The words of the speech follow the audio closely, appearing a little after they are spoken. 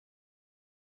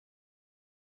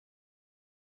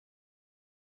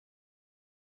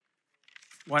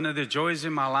One of the joys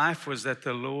in my life was that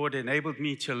the Lord enabled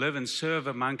me to live and serve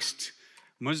amongst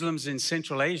Muslims in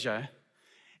Central Asia.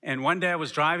 And one day I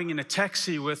was driving in a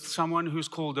taxi with someone who's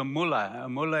called a mullah. A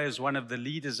mullah is one of the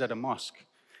leaders at a mosque.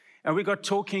 And we got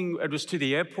talking. It was to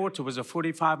the airport. It was a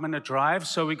 45-minute drive.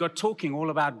 So we got talking all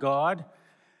about God,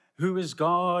 who is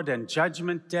God, and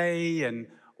Judgment Day, and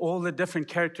all the different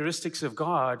characteristics of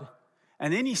God.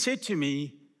 And then he said to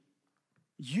me,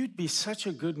 "You'd be such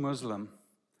a good Muslim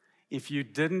if you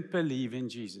didn't believe in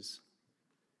Jesus.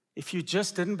 If you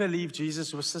just didn't believe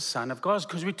Jesus was the Son of God."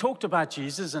 Because we talked about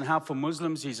Jesus and how for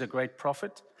Muslims he's a great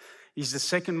prophet. He's the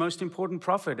second most important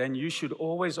prophet, and you should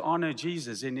always honor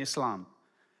Jesus in Islam.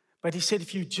 But he said,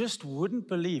 if you just wouldn't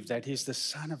believe that he's the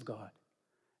Son of God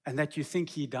and that you think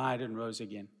he died and rose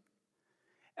again.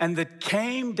 And that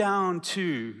came down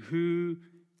to who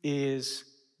is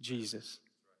Jesus?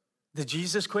 The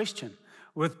Jesus question.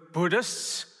 With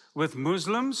Buddhists, with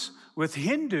Muslims, with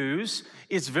Hindus,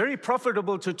 it's very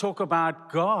profitable to talk about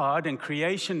God and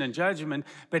creation and judgment,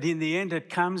 but in the end, it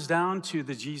comes down to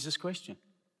the Jesus question.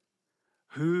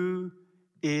 Who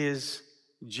is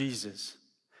Jesus?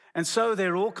 And so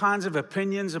there are all kinds of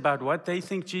opinions about what they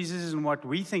think Jesus is and what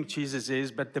we think Jesus is,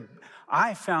 but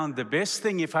I found the best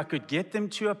thing, if I could get them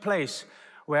to a place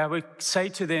where I would say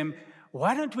to them,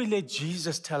 why don't we let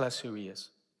Jesus tell us who he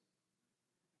is?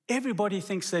 Everybody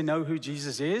thinks they know who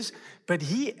Jesus is, but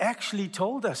he actually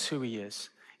told us who he is.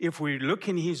 If we look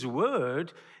in his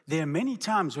word, there are many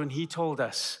times when he told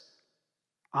us,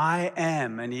 I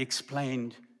am, and he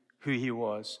explained who he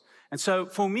was. And so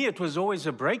for me, it was always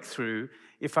a breakthrough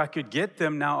if I could get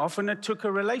them. Now, often it took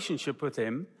a relationship with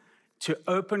him to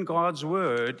open God's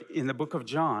word in the book of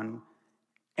John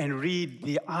and read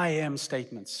the I am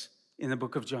statements in the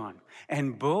book of John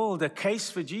and build a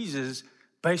case for Jesus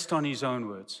based on his own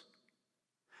words.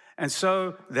 And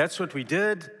so that's what we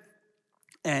did.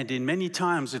 And in many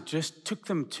times, it just took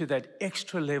them to that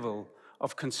extra level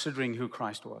of considering who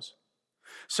Christ was.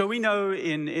 So we know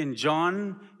in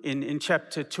John, in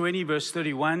chapter 20, verse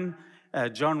 31,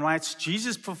 John writes,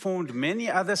 Jesus performed many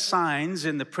other signs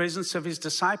in the presence of his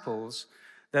disciples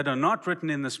that are not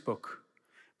written in this book.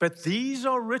 But these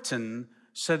are written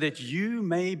so that you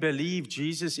may believe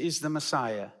Jesus is the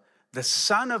Messiah, the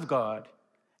Son of God,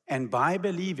 and by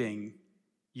believing,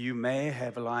 you may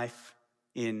have life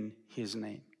in his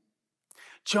name.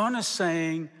 John is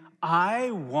saying,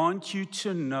 I want you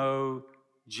to know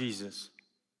Jesus.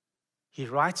 He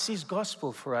writes his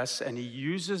gospel for us, and he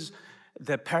uses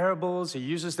the parables, he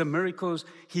uses the miracles.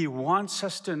 He wants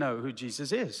us to know who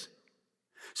Jesus is.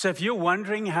 So if you're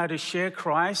wondering how to share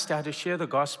Christ, how to share the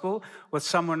gospel with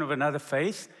someone of another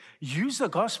faith, use the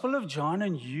Gospel of John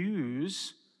and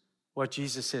use what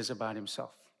Jesus says about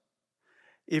himself.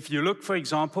 If you look, for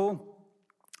example,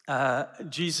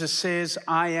 Jesus says,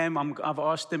 I am. I've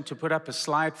asked them to put up a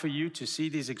slide for you to see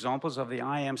these examples of the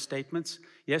I am statements.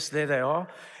 Yes, there they are.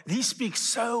 These speak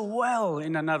so well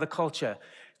in another culture.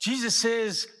 Jesus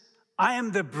says, I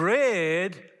am the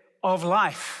bread of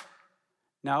life.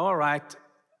 Now, all right,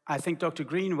 I think Dr.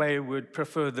 Greenway would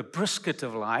prefer the brisket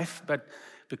of life, but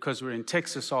because we're in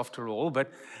Texas after all,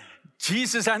 but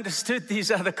Jesus understood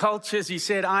these other cultures. He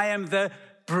said, I am the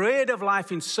bread of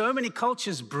life. In so many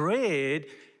cultures, bread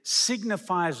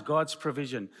signifies God's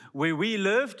provision. Where we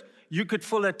lived, you could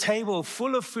fill a table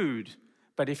full of food,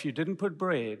 but if you didn't put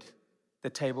bread, the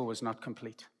table was not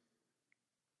complete.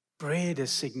 Bread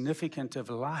is significant of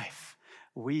life.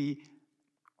 We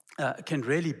can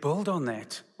really build on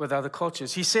that with other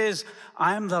cultures. He says,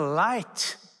 I am the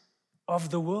light of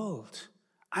the world.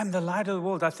 I'm the light of the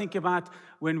world. I think about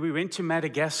when we went to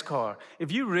Madagascar.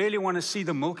 If you really want to see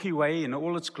the Milky Way in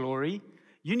all its glory,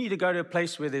 you need to go to a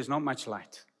place where there's not much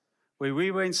light. Where we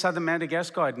were in southern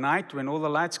Madagascar at night, when all the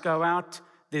lights go out,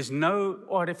 there's no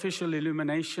artificial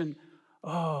illumination.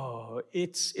 Oh,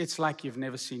 it's like you've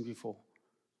never seen before.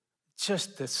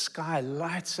 Just the sky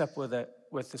lights up with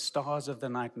the stars of the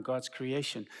night and God's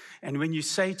creation. And when you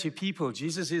say to people,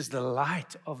 Jesus is the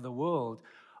light of the world,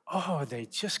 oh, they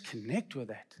just connect with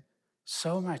that.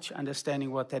 So much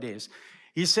understanding what that is.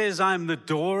 He says, I'm the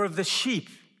door of the sheep.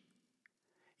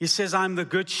 He says, I'm the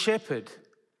good shepherd.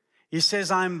 He says,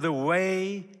 I'm the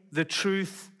way, the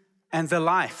truth, and the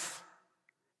life.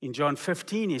 In John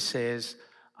 15, he says,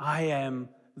 I am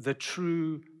the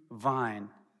true vine.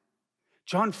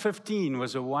 John 15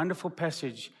 was a wonderful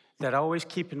passage that I always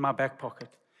keep in my back pocket.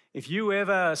 If you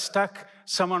ever are stuck,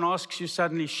 someone asks you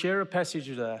suddenly, share a passage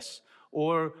with us,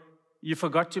 or you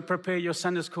forgot to prepare your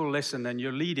Sunday school lesson and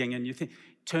you're leading and you think,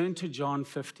 turn to John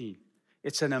 15.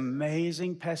 It's an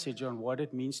amazing passage on what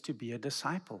it means to be a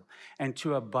disciple and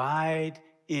to abide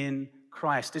in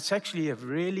Christ. It's actually a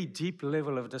really deep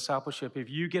level of discipleship. If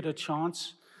you get a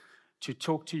chance to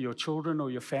talk to your children or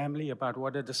your family about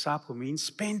what a disciple means,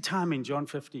 spend time in John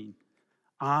 15.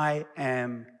 I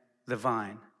am the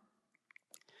vine.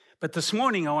 But this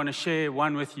morning, I want to share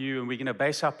one with you, and we're going to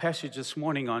base our passage this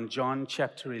morning on John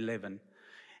chapter 11.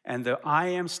 And the I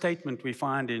am statement we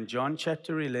find in John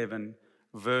chapter 11,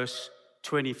 verse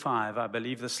 25. I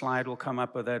believe the slide will come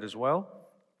up with that as well,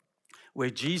 where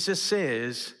Jesus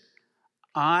says,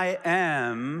 I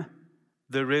am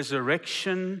the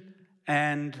resurrection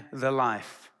and the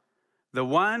life. The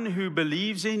one who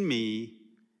believes in me,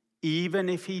 even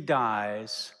if he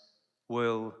dies,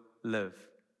 will live.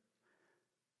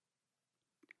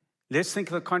 Let's think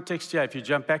of the context here. If you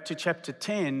jump back to chapter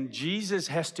 10, Jesus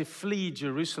has to flee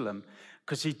Jerusalem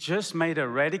because he just made a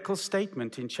radical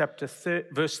statement in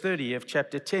verse 30 of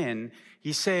chapter 10.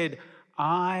 He said,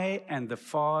 I and the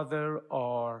Father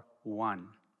are one.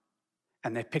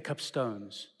 And they pick up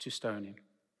stones to stone him.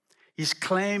 He's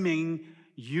claiming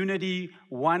unity,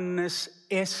 oneness,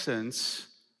 essence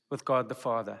with God the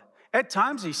Father. At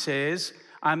times he says,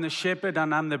 I'm the shepherd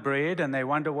and I'm the bread, and they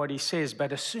wonder what he says.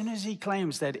 But as soon as he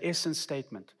claims that essence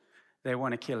statement, they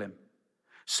want to kill him.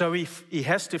 So he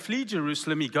has to flee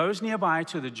Jerusalem. He goes nearby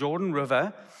to the Jordan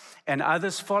River, and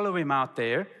others follow him out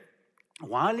there.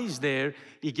 While he's there,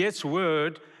 he gets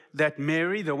word that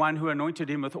Mary, the one who anointed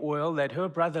him with oil, that her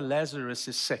brother Lazarus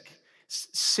is sick,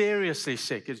 seriously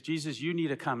sick. It's Jesus, you need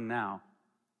to come now.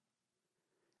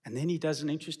 And then he does an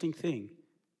interesting thing.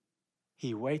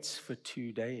 He waits for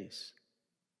 2 days.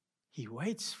 He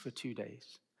waits for 2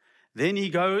 days. Then he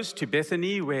goes to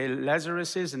Bethany where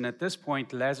Lazarus is, and at this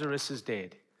point, Lazarus is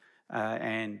dead.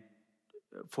 And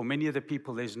for many of the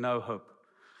people, there's no hope.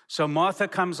 So Martha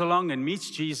comes along and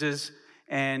meets Jesus,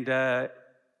 and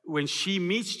when she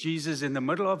meets Jesus in the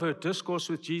middle of her discourse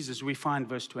with Jesus, we find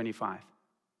verse 25,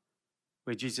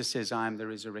 where Jesus says, I am the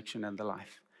resurrection and the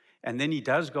life. And then he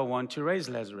does go on to raise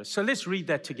Lazarus. So let's read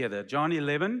that together. John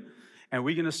 11, and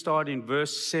we're going to start in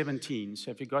verse 17.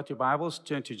 So if you've got your Bibles,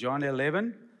 turn to John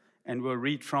 11, and we'll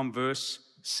read from verse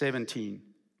 17.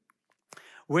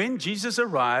 When Jesus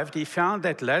arrived, he found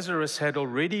that Lazarus had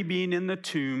already been in the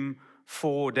tomb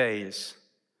 4 days.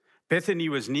 Bethany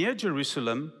was near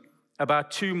Jerusalem,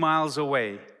 about 2 miles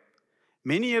away.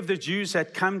 Many of the Jews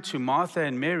had come to Martha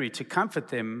and Mary to comfort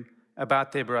them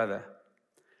about their brother.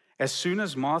 As soon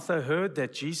as Martha heard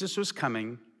that Jesus was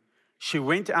coming, she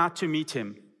went out to meet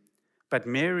him, but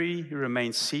Mary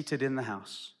remained seated in the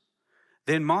house.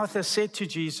 Then Martha said to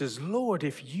Jesus, Lord,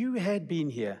 if you had been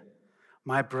here,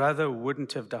 my brother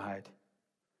wouldn't have died.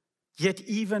 Yet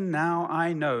even now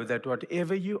I know that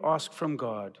whatever you ask from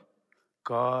God,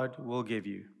 God will give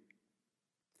you.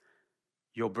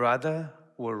 Your brother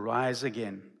will rise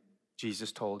again,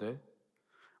 Jesus told her.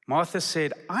 Martha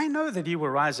said, I know that he will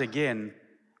rise again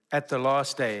at the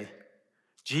last day.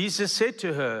 Jesus said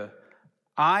to her,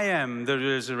 I am the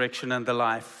resurrection and the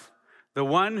life. The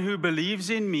one who believes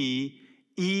in me,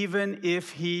 even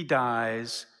if he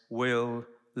dies, will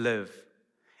live.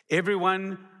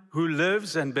 Everyone who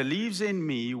lives and believes in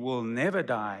me will never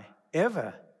die,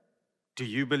 ever. Do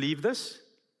you believe this?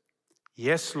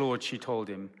 Yes, Lord, she told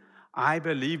him. I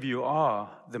believe you are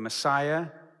the Messiah,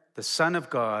 the Son of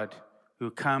God,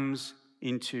 who comes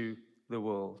into the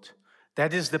world.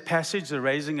 That is the passage, the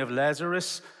raising of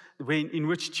Lazarus, in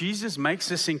which Jesus makes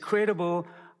this incredible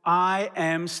I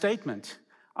am statement.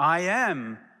 I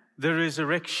am the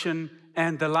resurrection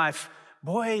and the life.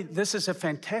 Boy, this is a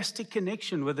fantastic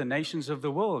connection with the nations of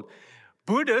the world.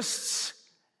 Buddhists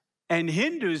and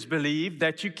Hindus believe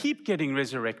that you keep getting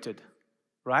resurrected,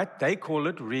 right? They call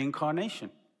it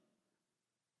reincarnation.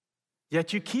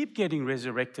 Yet you keep getting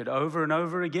resurrected over and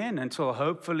over again until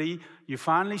hopefully you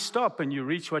finally stop and you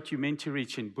reach what you meant to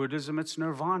reach. In Buddhism, it's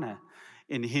nirvana.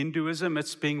 In Hinduism,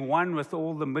 it's being one with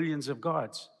all the millions of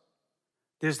gods.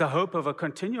 There's the hope of a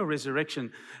continual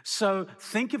resurrection. So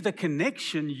think of the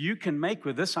connection you can make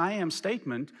with this I am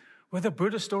statement with a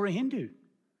Buddhist or a Hindu.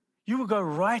 You will go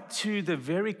right to the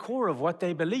very core of what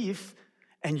they believe,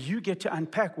 and you get to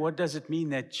unpack what does it mean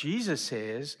that Jesus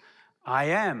says, I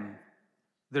am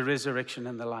the resurrection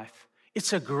and the life.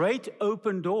 It's a great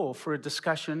open door for a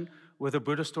discussion with a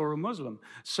Buddhist or a Muslim.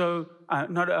 So,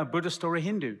 not a Buddhist or a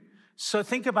Hindu. So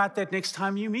think about that next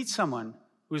time you meet someone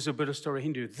who's a Buddhist or a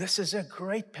Hindu. This is a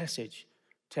great passage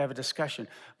to have a discussion,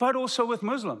 but also with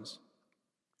Muslims,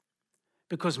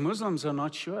 because Muslims are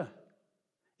not sure.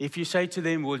 If you say to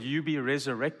them, will you be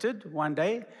resurrected one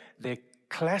day? Their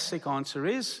classic answer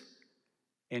is,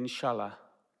 Inshallah.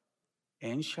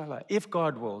 Inshallah. If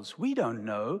God wills. We don't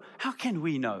know. How can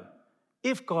we know?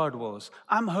 If God wills.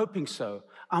 I'm hoping so.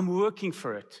 I'm working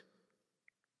for it.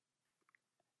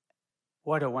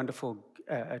 What a wonderful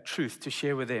truth to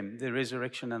share with them, the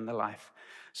resurrection and the life.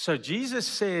 So Jesus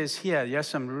says here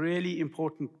some really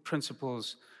important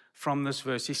principles from this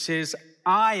verse. He says,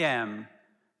 I am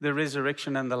the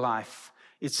resurrection and the life.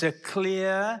 It's a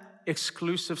clear,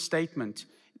 exclusive statement.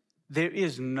 There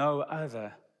is no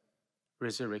other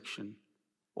resurrection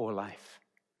or life.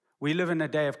 We live in a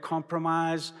day of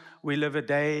compromise. We live a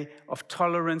day of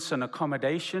tolerance and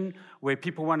accommodation where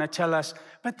people want to tell us,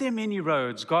 but there are many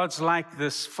roads. God's like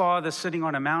this Father sitting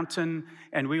on a mountain,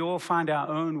 and we all find our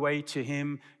own way to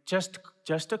him. Just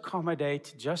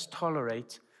accommodate, just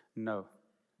tolerate. No.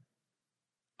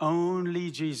 Only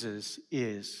Jesus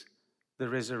is the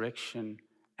resurrection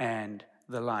and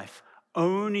the life.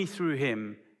 Only through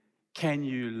him can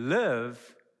you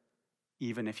live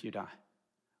even if you die.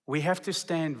 We have to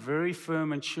stand very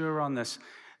firm and sure on this.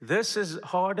 This is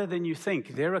harder than you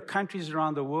think. There are countries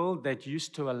around the world that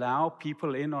used to allow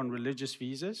people in on religious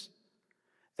visas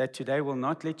that today will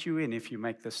not let you in if you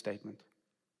make this statement.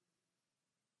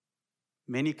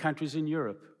 Many countries in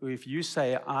Europe, if you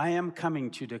say, I am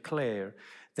coming to declare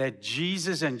that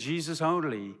Jesus and Jesus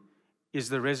only is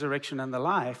the resurrection and the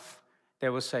life, they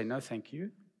will say, no, thank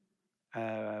you.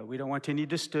 We don't want any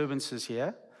disturbances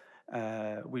here.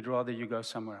 We'd rather you go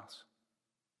somewhere else.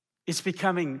 It's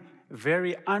becoming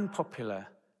very unpopular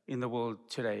in the world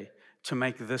today to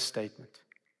make this statement.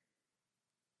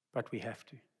 But we have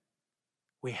to.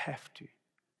 We have to.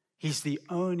 He's the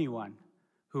only one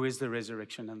who is the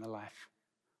resurrection and the life.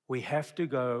 We have to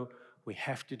go, we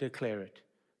have to declare it,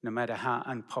 no matter how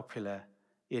unpopular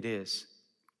it is.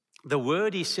 The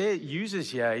word he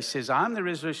uses here, he says, I'm the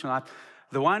resurrection and life.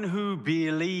 The one who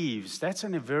believes, that's a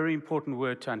very important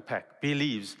word to unpack,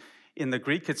 believes. In the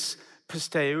Greek, it's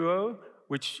pisteuo,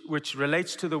 which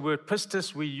relates to the word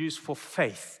pistis we use for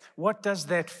faith. What does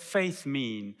that faith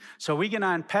mean? So we're going to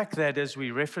unpack that as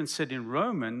we reference it in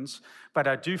Romans, but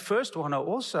I do first want to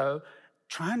also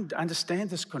try and understand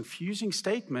this confusing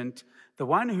statement. The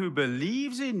one who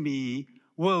believes in me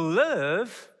will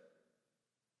live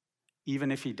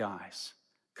even if he dies.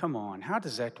 Come on, how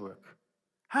does that work?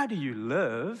 How do you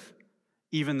live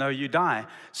even though you die?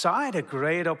 So I had a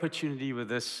great opportunity with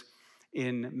this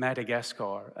in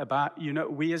Madagascar.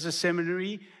 We as a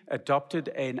seminary adopted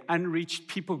an unreached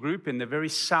people group in the very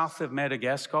south of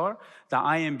Madagascar. The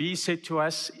IMB said to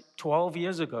us 12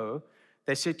 years ago,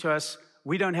 they said to us,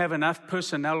 we don't have enough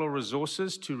personnel or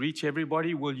resources to reach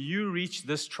everybody. Will you reach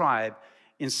this tribe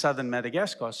in southern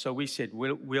Madagascar? So we said,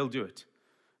 we'll do it.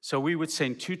 So we would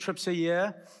send 2 trips a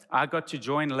year. I got to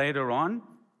join later on.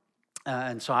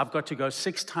 And so I've got to go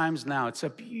 6 times now. It's a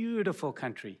beautiful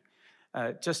country.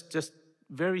 Just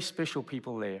very special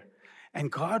people there.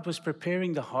 And God was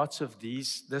preparing the hearts of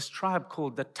this tribe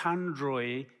called the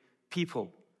Tandroi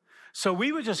people. So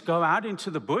we would just go out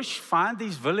into the bush, find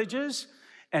these villages,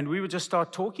 and we would just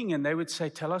start talking, and they would say,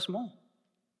 tell us more.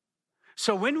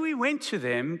 So when we went to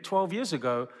them 12 years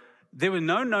ago, there were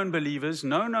no known believers,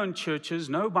 no known churches,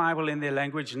 no Bible in their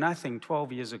language, nothing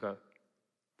 12 years ago.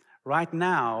 Right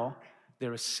now,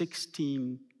 there are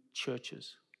 16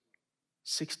 churches.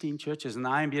 16 churches, and the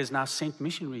IMB has now sent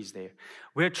missionaries there.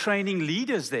 We're training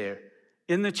leaders there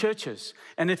in the churches.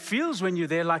 And it feels when you're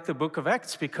there like the book of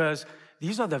Acts, because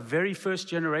these are the very first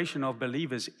generation of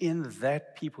believers in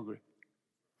that people group.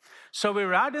 So we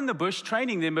were out in the bush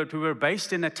training them, but we were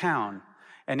based in a town.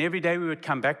 And every day we would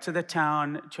come back to the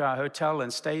town, to our hotel,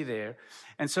 and stay there.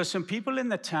 And so some people in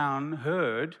the town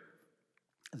heard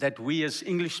that we as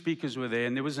English speakers were there,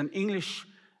 and there was an English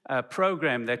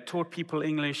program that taught people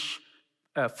English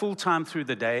full-time through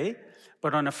the day.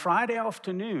 But on a Friday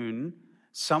afternoon,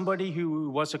 somebody who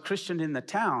was a Christian in the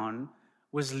town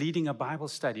was leading a Bible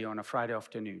study on a Friday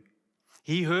afternoon.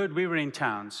 He heard we were in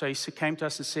town, so he came to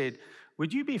us and said,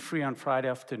 would you be free on Friday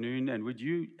afternoon, and would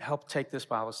you help take this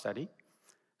Bible study?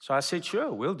 So I said,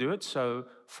 sure, we'll do it. So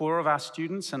 4 of our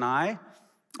students and I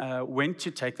went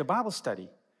to take the Bible study.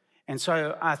 And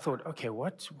so I thought, okay,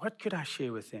 what could I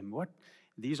share with them?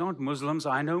 These aren't Muslims.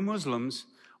 I know Muslims.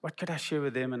 What could I share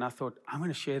with them? And I thought, I'm going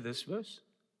to share this verse.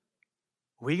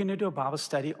 We're going to do a Bible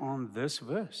study on this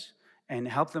verse and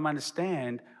help them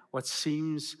understand what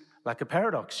seems like a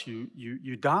paradox.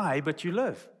 You die, but you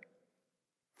live.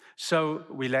 So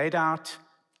we laid out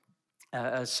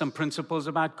some principles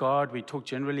about God. We talked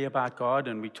generally about God,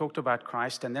 and we talked about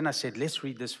Christ. And then I said, let's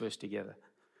read this verse together.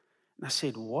 And I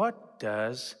said, what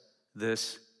does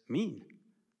this mean?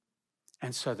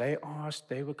 And so they asked,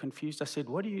 they were confused. I said,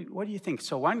 what do you think?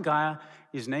 So one guy,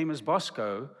 his name is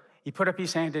Bosco, he put up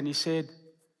his hand and he said,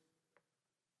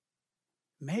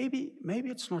 maybe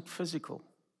it's not physical.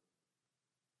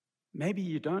 Maybe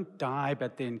you don't die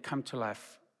but then come to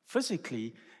life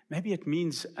physically. Maybe it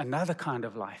means another kind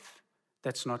of life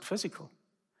that's not physical.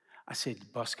 I said,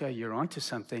 Bosco, you're onto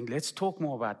something. Let's talk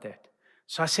more about that.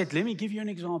 So I said, let me give you an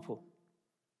example.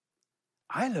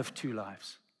 I live 2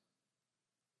 lives.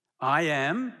 I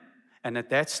am, and at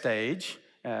that stage,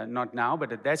 not now,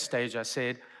 but at that stage I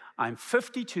said, I'm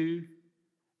 52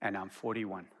 and I'm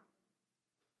 41.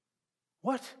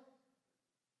 What?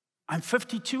 I'm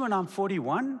 52 and I'm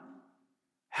 41?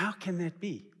 How can that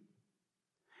be?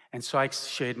 And so I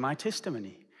shared my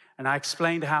testimony. And I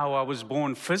explained how I was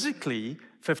born physically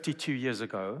 52 years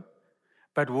ago,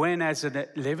 but when as an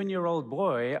 11-year-old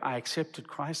boy, I accepted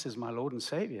Christ as my Lord and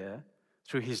Savior,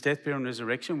 through his death, burial, and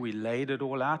resurrection, we laid it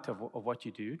all out of what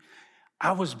you do.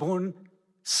 I was born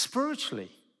spiritually.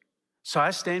 So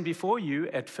I stand before you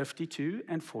at 52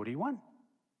 and 41.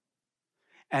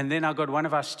 And then I got one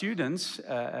of our students,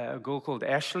 a girl called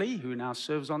Ashley, who now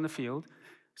serves on the field.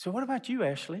 So what about you,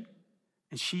 Ashley?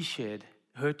 And she shared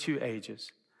her 2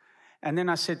 ages. And then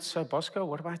I said, so Bosco,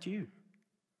 what about you?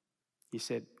 He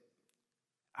said,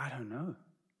 I don't know.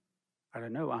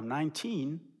 I'm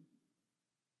 19,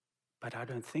 but I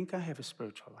don't think I have a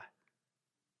spiritual life.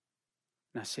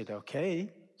 And I said,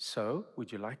 okay, so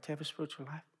would you like to have a spiritual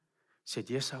life? He said,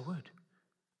 yes, I would.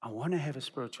 I want to have a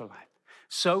spiritual life.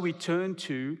 So we turned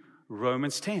to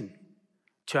Romans 10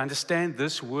 to understand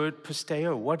this word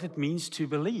pisteo, what it means to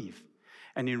believe.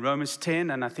 And in Romans 10,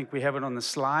 and I think we have it on the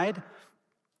slide,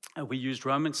 we used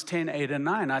Romans 10, 8, and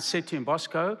 9. I said to him,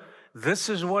 Bosco, this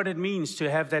is what it means to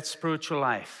have that spiritual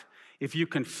life. If you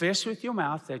confess with your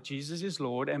mouth that Jesus is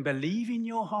Lord and believe in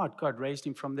your heart God raised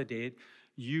him from the dead,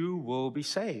 you will be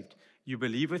saved. You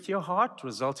believe with your heart,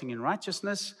 resulting in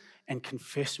righteousness, and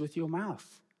confess with your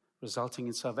mouth, resulting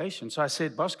in salvation. So I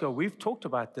said, Bosco, we've talked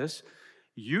about this.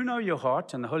 You know your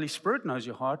heart, and the Holy Spirit knows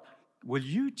your heart. Will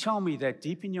you tell me that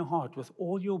deep in your heart, with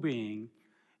all your being,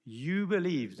 you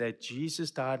believe that Jesus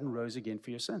died and rose again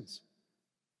for your sins?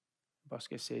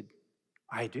 Bosco said,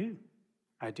 I do.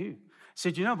 I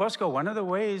said, you know, Bosco, one of the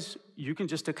ways you can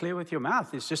just declare with your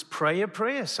mouth is just pray a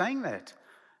prayer saying that.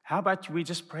 How about we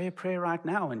just pray a prayer right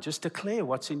now and just declare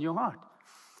what's in your heart?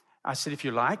 I said, if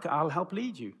you like, I'll help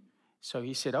lead you. So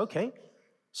he said, okay.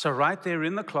 So right there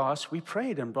in the class, we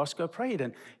prayed, and Bosco prayed,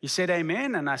 and he said,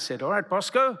 amen. And I said, all right,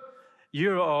 Bosco,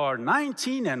 you are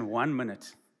 19 and 1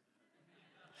 minute.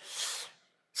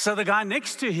 So the guy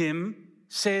next to him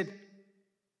said,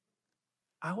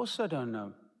 I also don't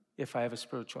know if I have a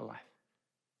spiritual life.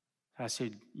 I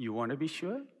said, you want to be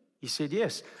sure? He said,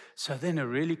 yes. So then a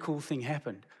really cool thing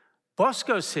happened.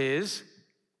 Bosco says,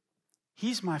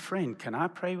 he's my friend. Can I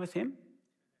pray with him?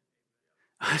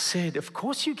 I said, of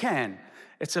course you can.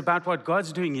 It's about what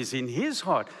God's doing is in his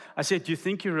heart. I said, do you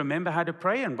think you remember how to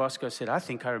pray? And Bosco said, I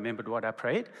think I remembered what I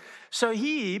prayed. So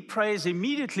he prays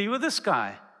immediately with this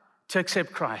guy to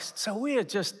accept Christ. So we're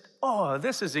just, oh,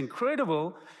 this is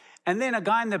incredible. And then a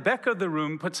guy in the back of the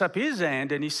room puts up his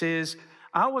hand and he says,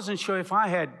 I wasn't sure if I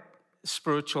had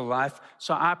spiritual life,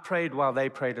 so I prayed while they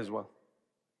prayed as well.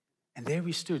 And there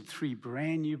we stood, 3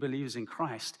 brand new believers in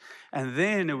Christ. And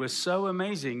then it was so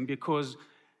amazing because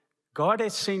God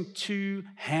had sent 2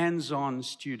 hands-on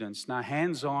students. Now,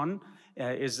 hands-on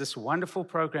is this wonderful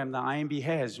program the IMB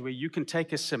has where you can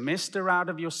take a semester out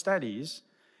of your studies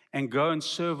and go and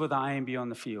serve with the IMB on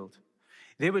the field.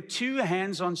 There were 2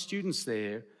 hands-on students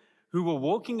there who were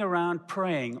walking around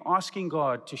praying, asking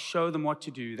God to show them what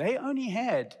to do. They only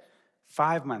had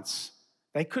 5 months.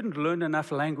 They couldn't learn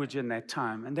enough language in that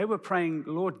time. And they were praying,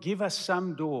 Lord, give us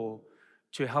some door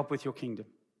to help with your kingdom.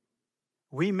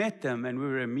 We met them, and we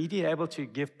were immediately able to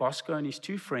give Bosco and his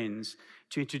 2 friends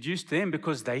to introduce them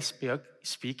because they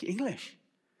speak English.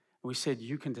 We said,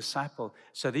 you can disciple.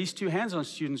 So these 2 hands-on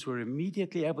students were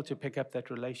immediately able to pick up that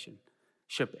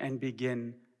relationship and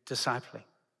begin discipling.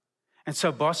 And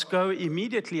so Bosco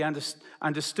immediately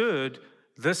understood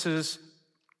this is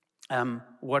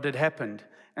what had happened.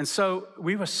 And so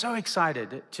we were so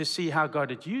excited to see how God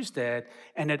had used that,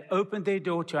 and it opened their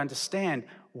door to understand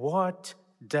what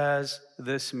does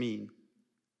this mean?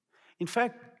 In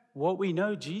fact, what we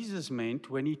know Jesus meant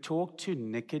when he talked to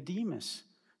Nicodemus.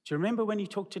 Do you remember when he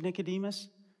talked to Nicodemus?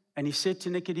 And he said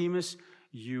to Nicodemus,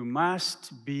 you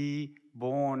must be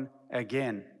born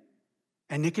again.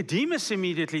 And Nicodemus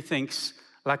immediately thinks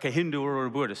like a Hindu or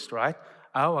a Buddhist, right?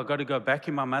 Oh, I got to go back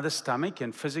in my mother's stomach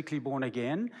and physically born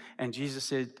again. And Jesus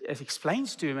said, it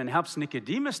explains to him and helps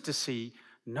Nicodemus to see,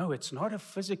 no, it's not a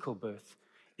physical birth.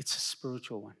 It's a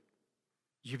spiritual one.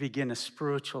 You begin a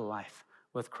spiritual life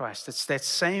with Christ. It's that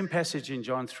same passage in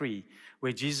John 3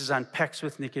 where Jesus unpacks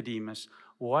with Nicodemus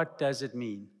What does it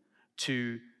mean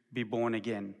to be born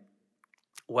again?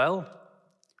 Well,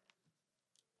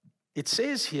 it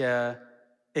says here,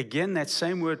 again, that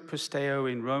same word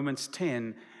pisteo in Romans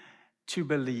 10, to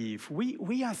believe.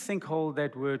 We I think, hold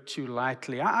that word too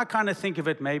lightly. I kind of think of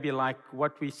it maybe like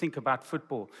what we think about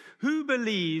football. Who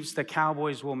believes the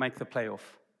Cowboys will make the playoff?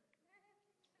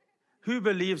 Who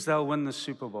believes they'll win the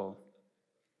Super Bowl?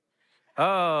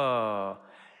 Oh,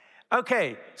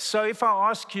 okay. So if I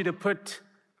ask you to put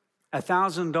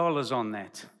 $1,000 on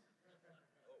that,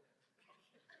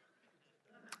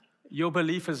 your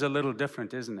belief is a little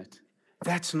different, isn't it?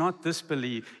 That's not this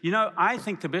belief. You know, I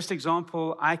think the best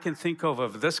example I can think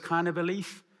of this kind of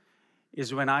belief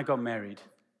is when I got married.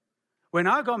 When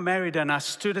I got married and I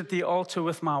stood at the altar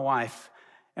with my wife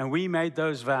and we made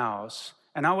those vows,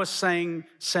 and I was saying,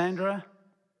 Sandra,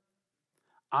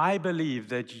 I believe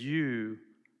that you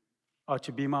are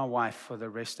to be my wife for the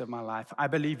rest of my life. I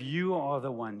believe you are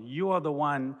the one. You are the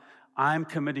one I'm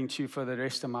committing to for the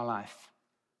rest of my life.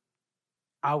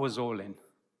 I was all in.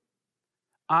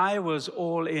 I was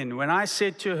all in. When I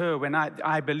said to her, when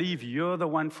I believe you're the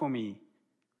one for me,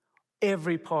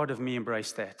 every part of me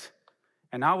embraced that.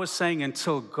 And I was saying,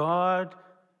 until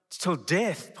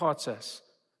death parts us,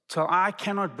 till I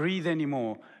cannot breathe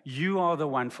anymore, you are the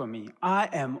one for me. I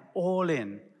am all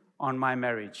in on my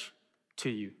marriage to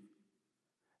you.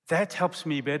 That helps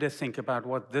me better think about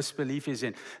what this belief is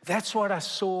in. That's what I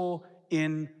saw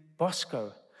in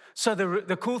Bosco. So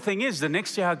the cool thing is, the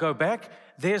next year I go back,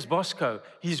 there's Bosco.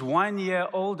 He's 1 year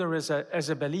older as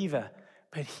a believer,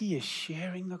 but he is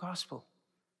sharing the gospel.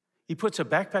 He puts a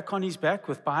backpack on his back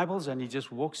with Bibles and he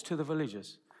just walks to the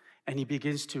villages and he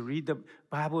begins to read the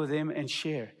Bible with them and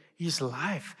share. His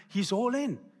life, he's all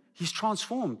in. He's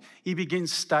transformed. He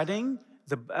begins studying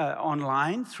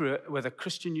online with a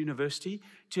Christian university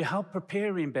to help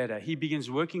prepare him better. He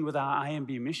begins working with our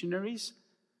IMB missionaries.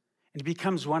 And he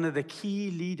becomes one of the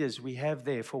key leaders we have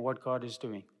there for what God is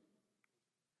doing.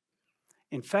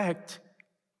 In fact,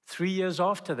 3 years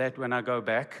after that, when I go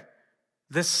back,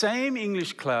 the same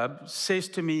English club says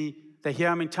to me, they hear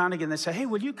I'm in town again, they say, hey,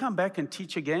 will you come back and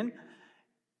teach again?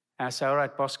 And I say, all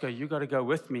right, Bosco, you got to go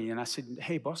with me. And I said,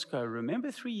 hey, Bosco, remember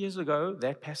 3 years ago,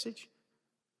 that passage?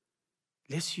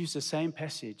 Let's use the same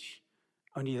passage,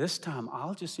 only this time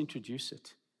I'll just introduce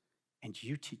it and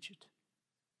you teach it.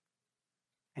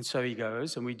 And so he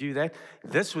goes, and we do that.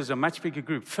 This was a much bigger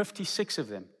group, 56 of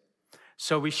them.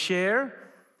 So we share,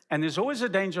 and there's always a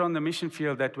danger on the mission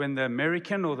field that when the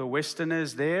American or the Westerner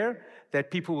is there,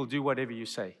 that people will do whatever you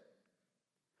say.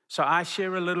 So I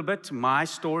share a little bit, my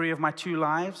story of my 2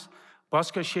 lives.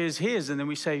 Bosco shares his, and then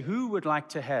we say, who would like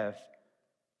to have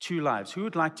 2 lives? Who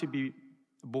would like to be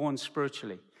born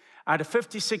spiritually? Out of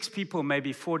 56 people,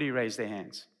 maybe 40 raise their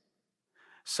hands.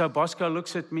 So Bosco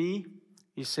looks at me,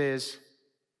 he says,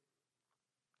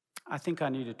 I think I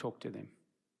need to talk to them.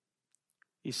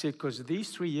 He said, because these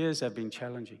 3 years have been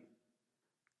challenging.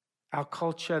 Our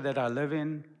culture that I live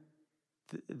in,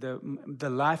 the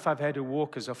life I've had to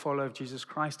walk as a follower of Jesus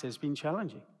Christ has been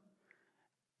challenging.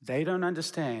 They don't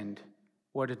understand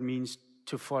what it means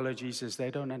to follow Jesus. They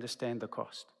don't understand the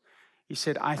cost. He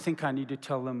said, I think I need to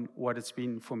tell them what it's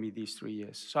been for me these 3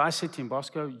 years. So I said to him,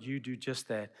 Bosco, you do just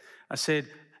that. I said,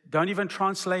 don't even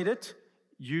translate it.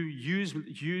 You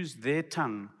use their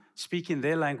tongue. Speak in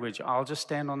their language. I'll just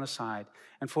stand on the side.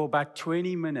 And for about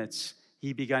 20 minutes,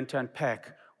 he began to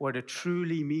unpack what it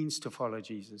truly means to follow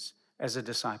Jesus as a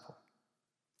disciple.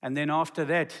 And then after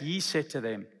that, he said to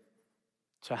them,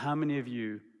 so how many of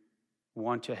you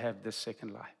want to have this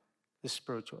second life, this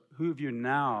spiritual? Who of you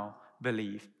now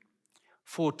believe?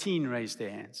 14 raised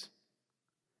their hands.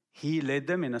 He led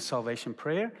them in a salvation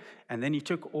prayer, and then he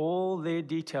took all their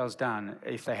details down.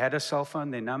 If they had a cell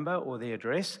phone, their number or their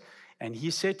address, and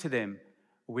he said to them,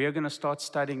 we're going to start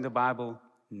studying the Bible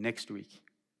next week.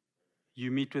 You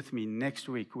meet with me next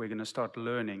week. We're going to start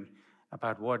learning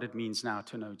about what it means now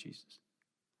to know Jesus.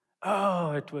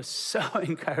 Oh, it was so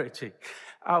encouraging.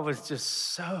 I was just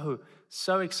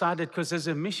so excited because as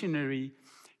a missionary,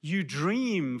 you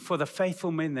dream for the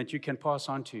faithful men that you can pass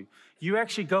on to. You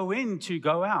actually go in to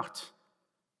go out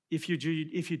if you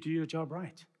do your job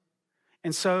right.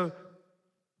 And so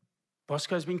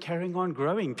Bosco's been carrying on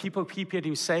growing. People keep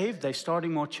getting saved. They're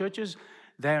starting more churches.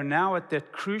 They are now at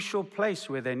that crucial place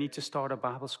where they need to start a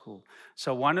Bible school.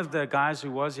 So one of the guys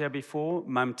who was here before,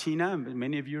 Mamtina,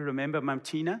 many of you remember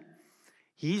Mamtina,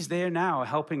 he's there now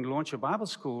helping launch a Bible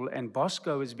school, and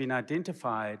Bosco has been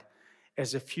identified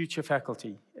as a future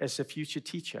faculty, as a future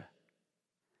teacher.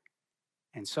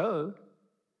 And so,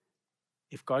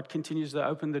 if God continues to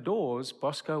open the doors,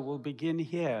 Bosco will begin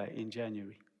here in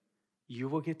January. You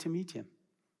will get to meet him.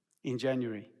 in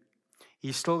January.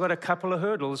 He's still got a couple of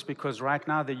hurdles because right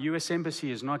now the U.S.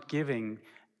 Embassy is not giving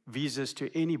visas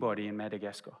to anybody in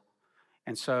Madagascar.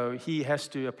 And so he has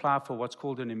to apply for what's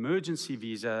called an emergency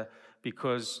visa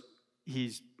because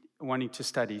he's wanting to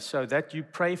study. So that you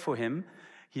pray for him.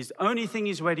 His only thing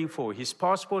he's waiting for, his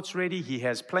passport's ready, he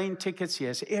has plane tickets, he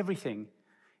has everything.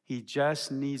 He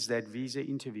just needs that visa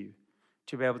interview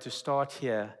to be able to start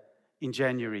here in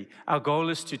January. Our goal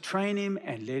is to train him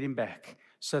and let him back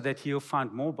so that he'll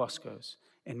find more Boscos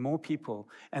and more people.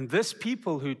 And this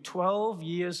people who 12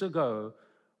 years ago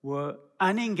were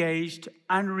unengaged,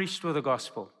 unreached with the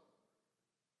gospel,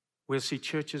 we'll see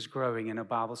churches growing and a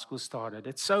Bible school started.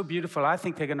 It's so beautiful. I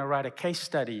think they're going to write a case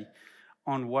study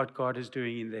on what God is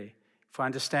doing in there for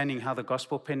understanding how the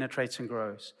gospel penetrates and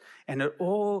grows. And it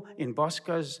all, in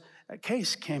Bosco's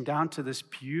case, came down to this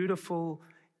beautiful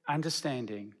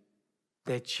understanding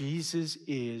that Jesus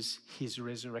is his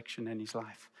resurrection and his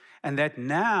life. And that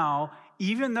now,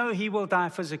 even though he will die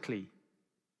physically,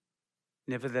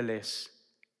 nevertheless,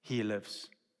 he lives.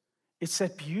 It's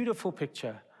that beautiful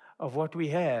picture of what we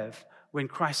have when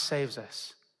Christ saves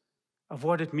us, of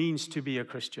what it means to be a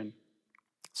Christian.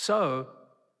 So,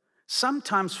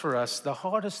 sometimes for us, the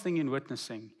hardest thing in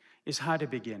witnessing is how to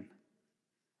begin.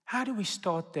 How do we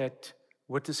start that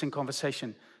witnessing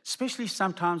conversation? Especially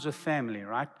sometimes with family,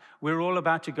 right? We're all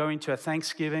about to go into a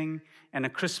Thanksgiving and a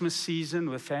Christmas season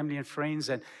with family and friends,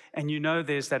 and you know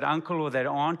there's that uncle or that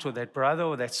aunt or that brother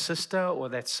or that sister or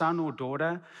that son or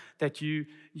daughter that you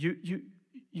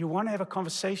want to have a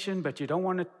conversation, but you don't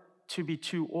want it to be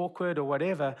too awkward or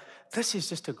whatever. This is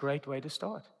just a great way to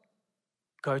start.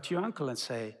 Go to your uncle and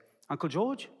say, Uncle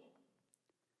George,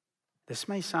 this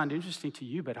may sound interesting to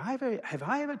you, but have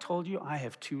I ever told you I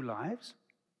have 2 lives?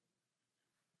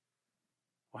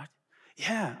 What?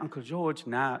 Yeah, Uncle George,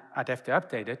 now I'd have to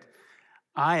update it.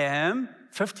 I am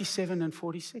 57 and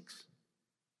 46.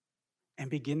 And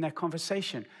begin that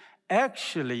conversation.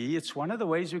 Actually, it's one of the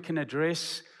ways we can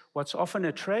address what's often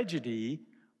a tragedy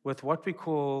with what we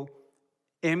call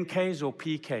MKs or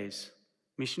PKs,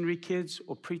 missionary kids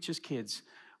or preachers' kids.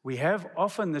 We have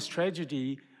often this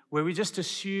tragedy where we just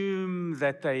assume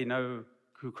that they know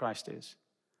who Christ is.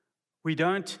 We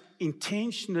don't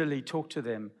intentionally talk to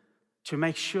them to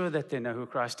make sure that they know who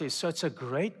Christ is. So it's a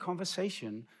great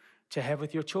conversation to have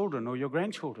with your children or your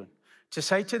grandchildren. To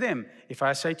say to them, if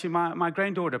I say to my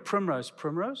granddaughter, Primrose,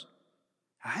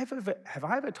 have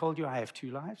I ever told you I have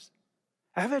 2 lives?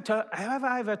 Have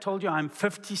I ever told you I'm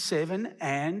 57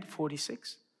 and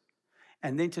 46?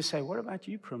 And then to say, what about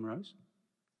you, Primrose?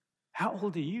 How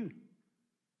old are you?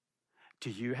 Do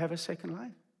you have a second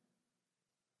life?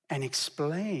 And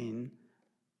explain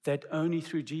that only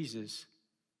through Jesus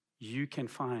you can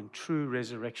find true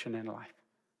resurrection and life.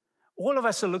 All of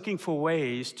us are looking for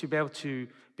ways to be able to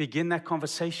begin that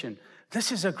conversation.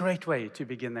 This is a great way to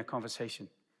begin that conversation.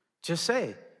 Just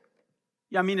say.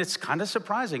 I mean, it's kind of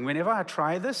surprising. Whenever I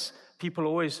try this, people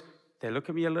always, they look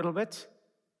at me a little bit,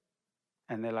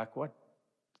 and they're like, what?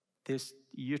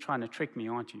 You're trying to trick me,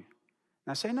 aren't you?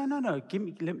 And I say, no,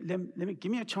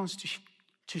 give me a chance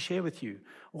to share with you.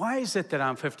 Why is it that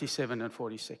I'm 57 and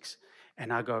 46?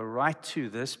 And I go right to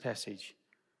this passage,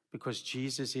 because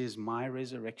Jesus is my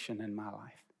resurrection and my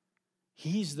life.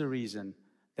 He's the reason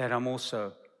that I'm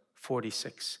also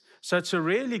 46. So it's a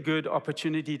really good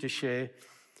opportunity to share.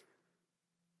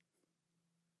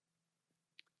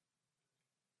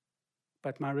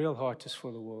 But my real heart is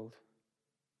for the world.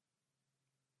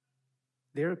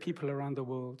 There are people around the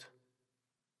world.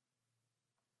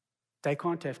 They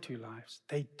can't have 2 lives.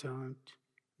 They don't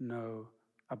know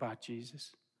about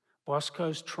Jesus.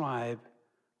 Bosco's tribe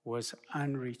was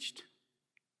unreached.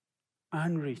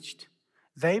 Unreached.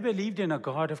 They believed in a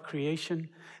God of creation.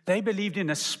 They believed in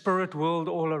a spirit world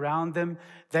all around them.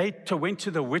 They went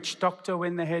to the witch doctor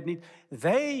when they had need.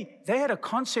 They had a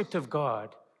concept of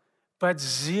God, but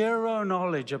zero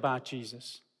knowledge about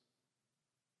Jesus.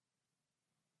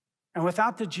 And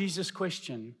without the Jesus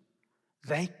question,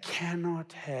 they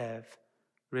cannot have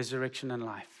resurrection and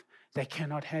life. They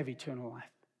cannot have eternal life.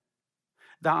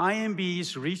 The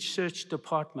IMB's research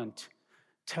department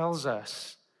tells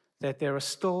us that there are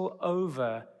still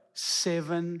over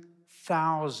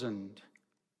 7,000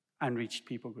 unreached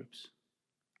people groups.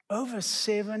 Over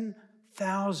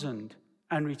 7,000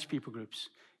 unreached people groups.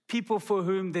 People for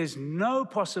whom there's no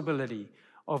possibility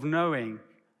of knowing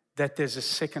that there's a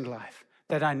second life,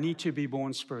 that I need to be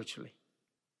born spiritually.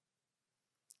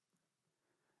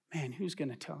 Man, who's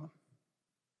going to tell them?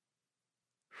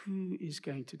 Who is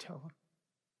going to tell them?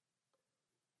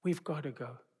 We've got to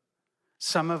go.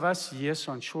 Some of us, yes,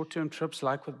 on short-term trips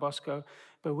like with Bosco,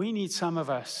 but we need some of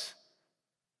us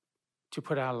to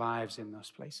put our lives in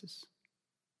those places.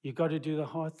 You've got to do the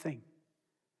hard thing.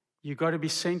 You've got to be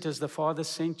sent as the Father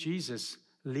sent Jesus,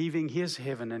 leaving his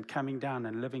heaven and coming down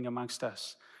and living amongst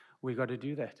us. We've got to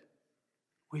do that.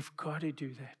 We've got to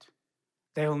do that.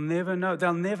 They'll never know.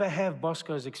 They'll never have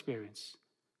Bosco's experience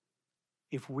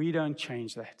if we don't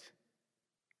change that.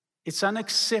 It's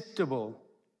unacceptable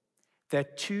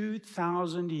that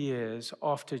 2,000 years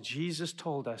after Jesus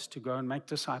told us to go and make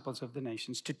disciples of the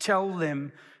nations, to tell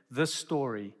them this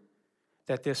story,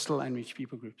 that there's still unreached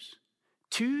people groups.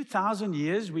 2,000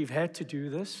 years we've had to do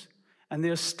this, and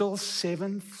there's still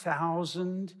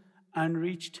 7,000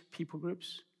 unreached people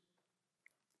groups.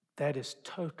 That is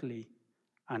totally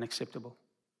unacceptable.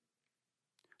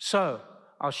 So,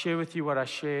 I'll share with you what I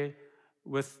share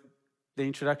with the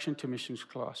introduction to missions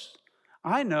class.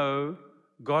 I know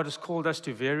God has called us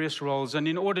to various roles, and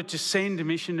in order to send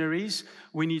missionaries,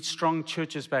 we need strong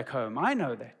churches back home. I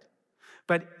know that.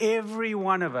 But every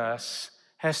one of us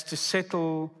has to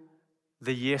settle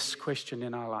the yes question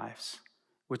in our lives,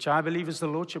 which I believe is the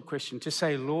Lordship question, to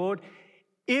say, Lord,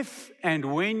 if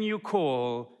and when you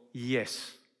call,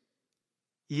 yes.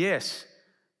 Yes.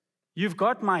 You've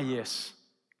got my yes.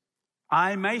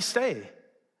 I may stay.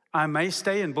 I may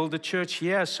stay and build a church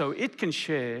here so it can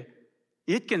share,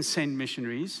 it can send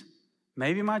missionaries.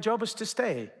 Maybe my job is to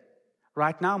stay.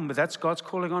 Right now, that's God's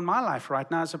calling on my life right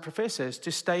now as a professor, is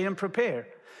to stay and prepare.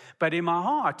 But in my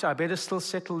heart, I better still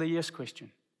settle the yes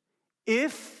question.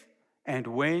 If and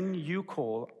when you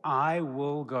call, I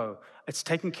will go. It's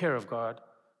taken care of, God.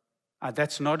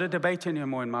 That's not a debate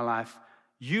anymore in my life.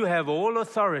 You have all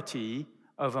authority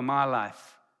over my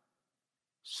life.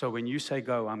 So when you say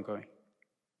go, I'm going.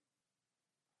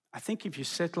 I think if you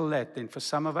settle that, then for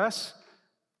some of us,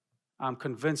 I'm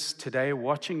convinced today,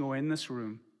 watching or in this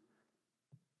room,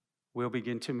 we'll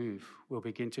begin to move. We'll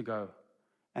begin to go.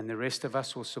 And the rest of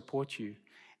us will support you.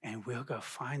 And we'll go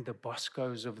find the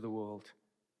Boscos of the world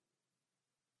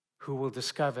who will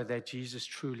discover that Jesus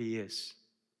truly is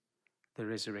the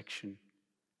resurrection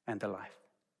and the life.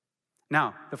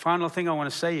 Now, the final thing I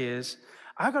want to say is,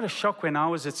 I got a shock when I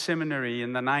was at seminary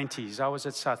in the 90s. I was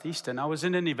at Southwestern. I was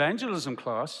in an evangelism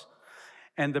class,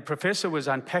 and the professor was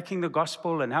unpacking the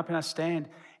gospel and helping us stand.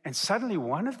 And suddenly,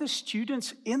 one of the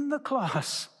students in the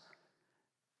class,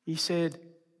 he said,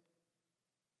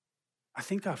 I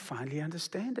think I finally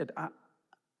understand it.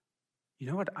 You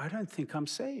know what? I don't think I'm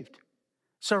saved.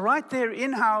 So right there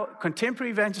in our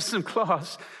contemporary evangelism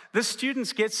class, the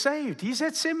students get saved. He's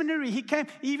at seminary. He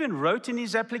even wrote in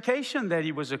his application that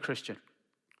he was a Christian.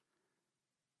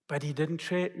 But he didn't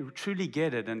truly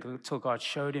get it until God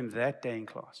showed him that day in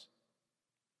class.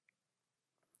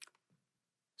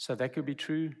 So that could be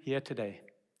true here today,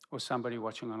 or somebody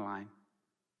watching online.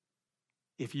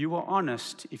 If you were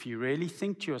honest, if you really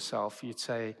think to yourself, you'd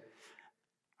say,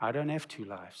 I don't have two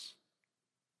lives.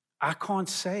 I can't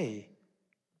say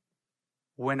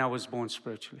when I was born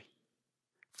spiritually.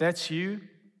 If that's you,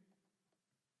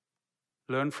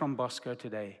 learn from Bosco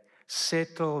today.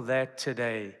 Settle that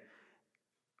today.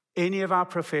 Any of our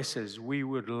professors, we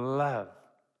would love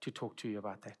to talk to you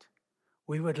about that.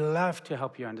 We would love to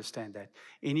help you understand that.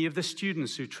 Any of the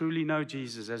students who truly know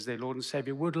Jesus as their Lord and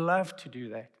Savior would love to do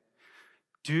that.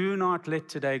 Do not let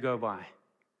today go by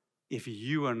if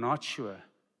you are not sure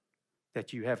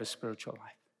that you have a spiritual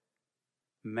life.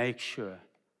 Make sure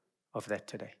of that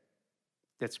today.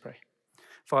 Let's pray.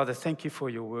 Father, thank you for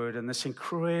your word and this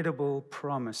incredible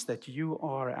promise that you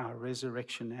are our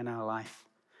resurrection and our life.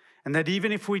 And that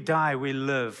even if we die, we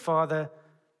live. Father,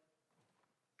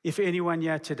 if anyone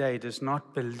here today does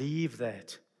not believe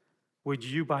that, would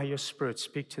you by your Spirit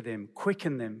speak to them,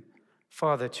 quicken them,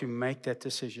 Father, to make that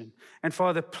decision. And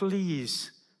Father,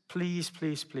 please, please,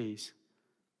 please, please,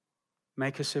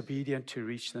 make us obedient to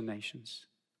reach the nations.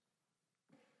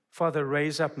 Father,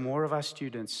 raise up more of our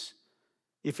students.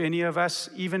 If any of us,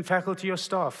 even faculty or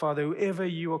staff, Father, whoever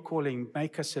you are calling,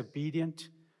 make us obedient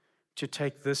to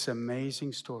take this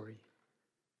amazing story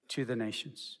to the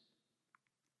nations.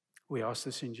 We ask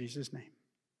this in Jesus' name.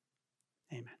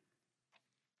 Amen.